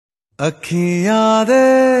अखियां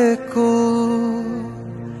देखो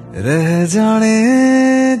रह जाने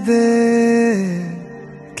दे,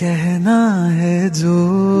 कहना है जो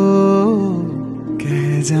कह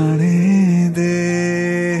जाने दे।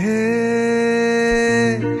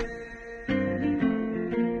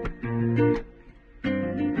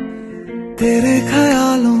 तेरे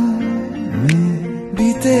ख्यालों में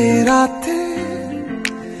बीते रातें,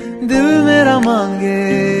 दिल मेरा मांगे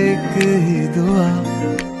एक ही दुआ,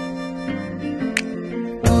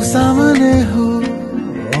 तू सामने हो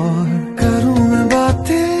और करूं मैं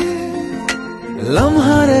बातें,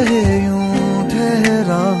 लम्हा रहे यूं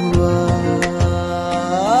ठहरा हुआ।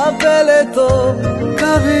 पहले तो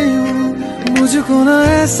कभी यूं मुझको न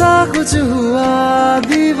ऐसा कुछ हुआ,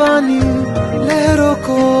 दीवानी लहरों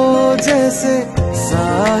को जैसे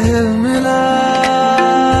साहिल मिला।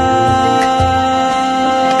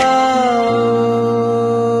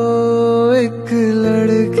 एक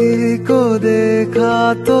लड़की को देखा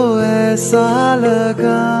तो ऐसा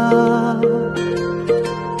लगा,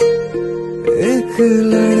 एक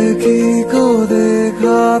लड़की को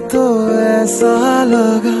देखा तो ऐसा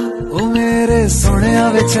लगा, ओ मेरे सोनिया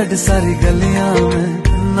वे छड़ सारी गलियां में,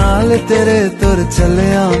 नाल तेरे तुर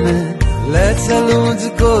चलिया मैं, ले चलूं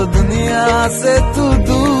मुझको दुनिया से तू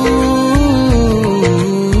दूर।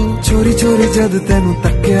 चोरी चोरी जद तेनू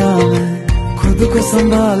तक्या मैं, खुद को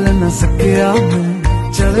संभाल न सकिया मैं,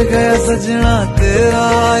 चढ़ गया सजना तेरा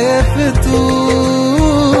ये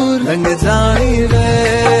फितूर। रंग जानी रे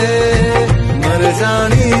मर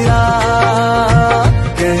जानी रा,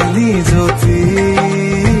 कहनी जो थी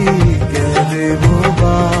कह दे वो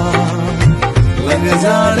बात। लग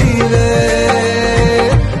जानी रे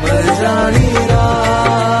मर जानी रा,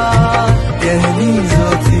 कहनी जो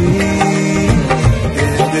थी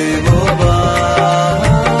कह दे वो बात।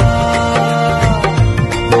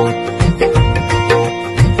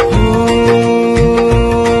 ओ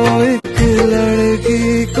एक लड़की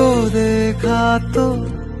को देखा तो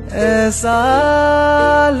ऐसा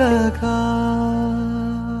लगा।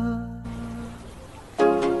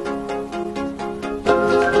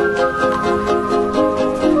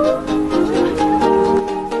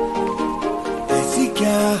 ऐसी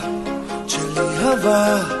क्या चली हवा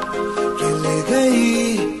कि ले गई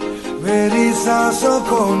मेरी सांसों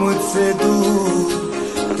को मुझसे दूर,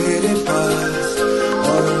 तेरे पास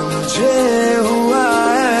और मुझे हुआ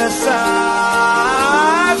ऐसा।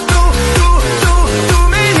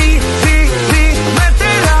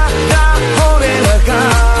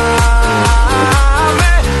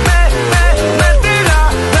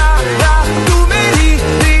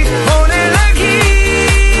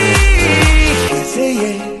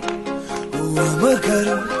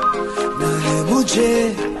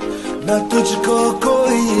 न तुझको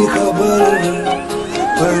कोई खबर,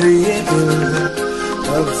 पर ये दिल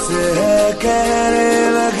तब से है कहने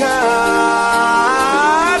लगा।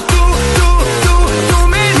 तू तू तू तू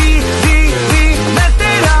मेरी थी, मैं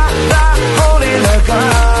तेरा होने लगा।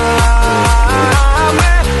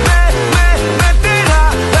 मैं तेरा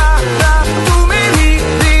तू मेरी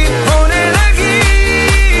होने लगी।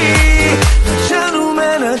 न जानू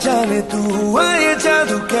मैं न जाने तू हुआ ये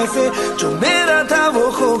जादू कैसे, जो मेरा था वो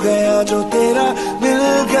खो गया, जो तेरा मिल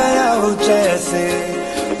गया वो जैसे।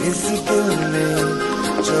 इस दिल ने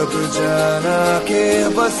जब जाना के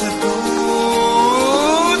बस तू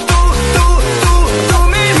तू तू तू तू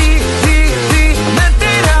मेरी थी, मैं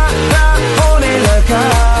तेरा होने लगा।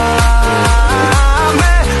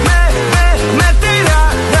 मैं तेरा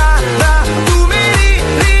तू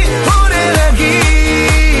मेरी होने लगी।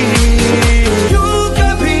 यूं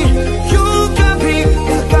कभी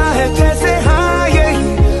लगा है जैसे हाँ यही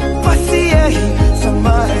बस यही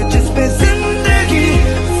समा है जिसपे जिंदगी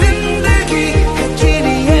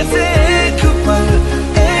जीनी ऐसे एक पल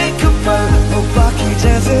वो बाकी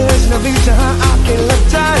जैसे अजनबी जहाँ आके लग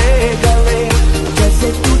जाए गले। जैसे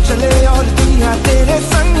तू चले और दुनिया तेरे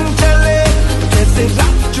संग चले, जैसे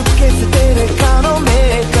रात चुपके से तेरे कानों में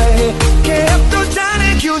कहे कि अब तो जाने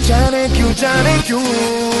क्यों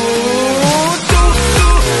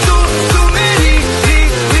तू मेरी थी,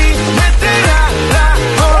 मैं तेरा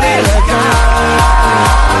होने लगा।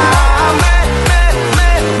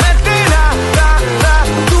 मैं तेरा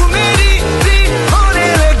तू मेरी होने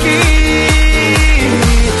लगी।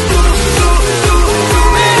 तू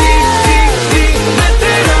मेरी थी, मैं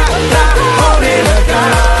तेरा होने लगा।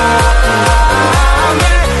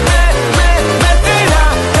 मैं तेरा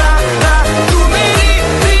तू मेरी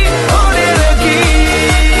होने लगी।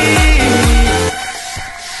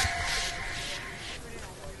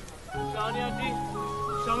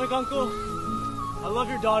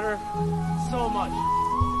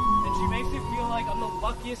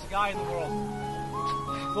 happiest guy in the world.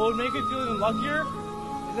 What would make me feel even luckier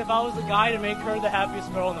is if I was the guy to make her the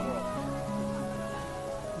happiest girl in the world.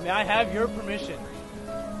 May I have your permission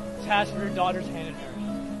to ask for your daughter's hand in marriage?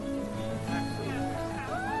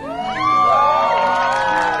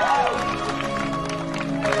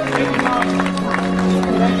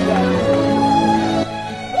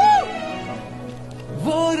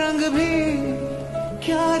 वो रंग भी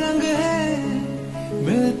क्या रंग है,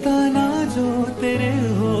 मिलता ना जो तेरे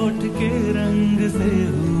होठ के रंग से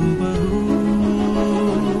हूबहू।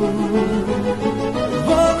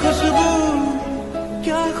 वो खुशबू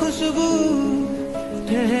क्या खुशबू,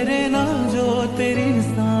 ठहरे ना जो तेरी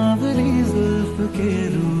सांवली जुल्फ के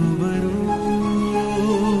रूबरू।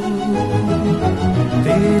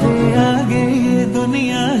 तेरे आगे ये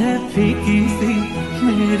दुनिया है फीकी सी,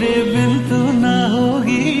 मेरे बिन तो ना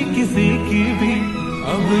होगी किसी की भी।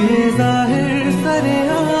 अब ये जाहिर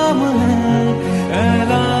सरेआम है,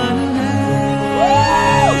 ऐलान है।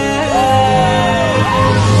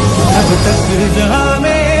 जब तक जहां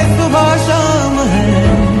में सुबह शाम है,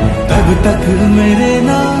 तब तक मेरे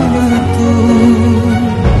नाम तू।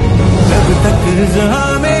 जब तक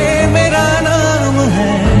जहां में मेरा नाम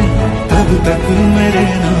है, तब तक मेरे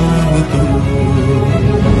नाम तू।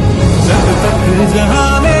 जब तक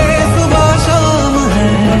जहां में सुबह शाम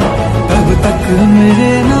है, तब तक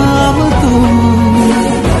मेरे नाम तू।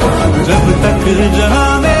 जब तक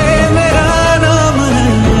जहां में मेरा नाम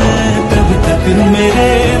है, तब तक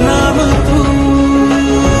मेरे नाम तू।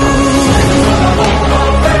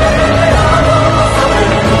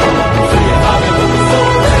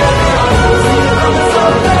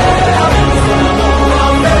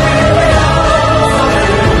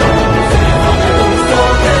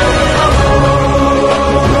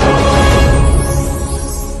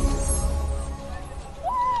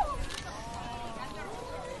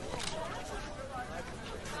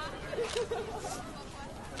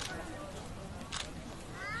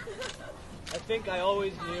 I think I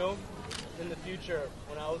always knew in the future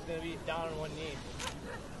when I was going to be down on one knee,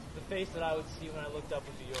 the face that I would see when I looked up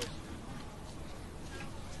would be yours.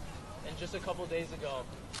 And just a couple days ago,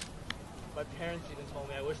 my parents even told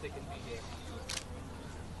me I wish they could be here.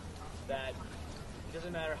 That it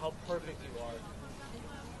doesn't matter how perfect you are.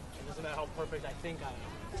 It doesn't matter how perfect I think I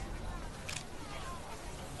am.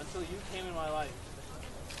 Until you came in my life,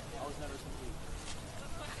 I was never complete.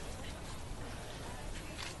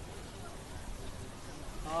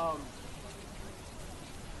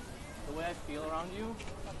 The way I feel around you,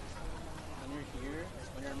 when you're here,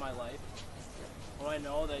 when you're in my life, when I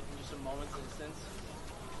know that in just a moment's instance,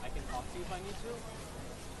 I can talk to you if I need to, it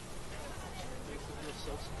makes me feel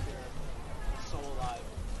so secure, so alive.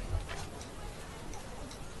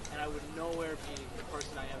 And I would nowhere be the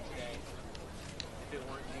person I am today if it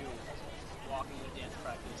weren't you walking in a dance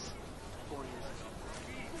practice 4 years ago.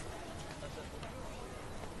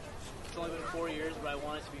 It's only been 4 years, but I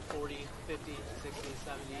want it to be 40, 50, 60,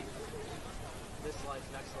 70. This life,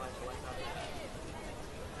 next life, the life after that.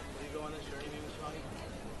 Will you go on this journey with me, Mr. Money?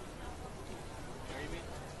 Marry me?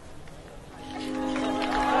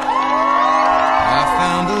 I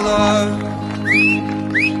found a love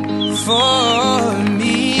for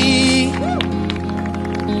me.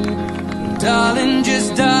 Darling, just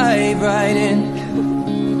dive right in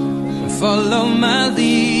and follow my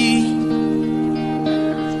lead.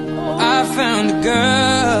 I found a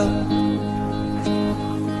girl,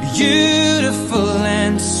 beautiful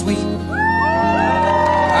and sweet.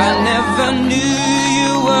 I never knew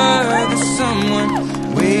you were the someone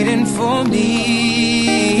waiting for me.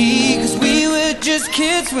 'Cause we were just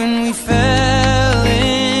kids when we fell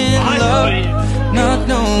in love, not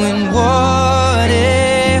knowing what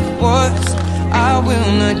it was. I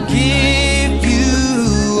will not give you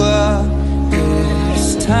up this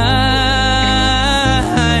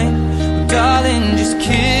time, darling, just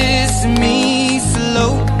kiss me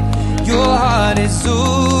slow. Your heart is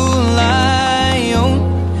all I own,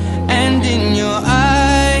 and in your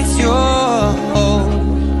eyes you're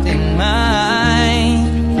holding mine.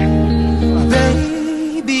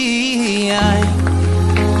 Baby, I'm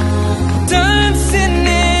dancing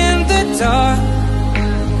in the dark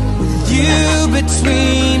with you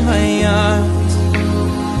between my arms,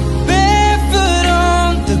 barefoot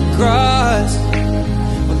on the grass,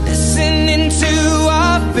 listening to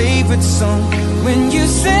our favorite song. When you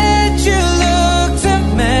said you looked a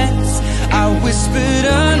mess, I whispered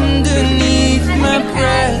underneath my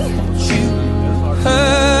breath, you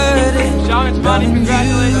heard it. Johnny,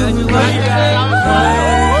 congratulations.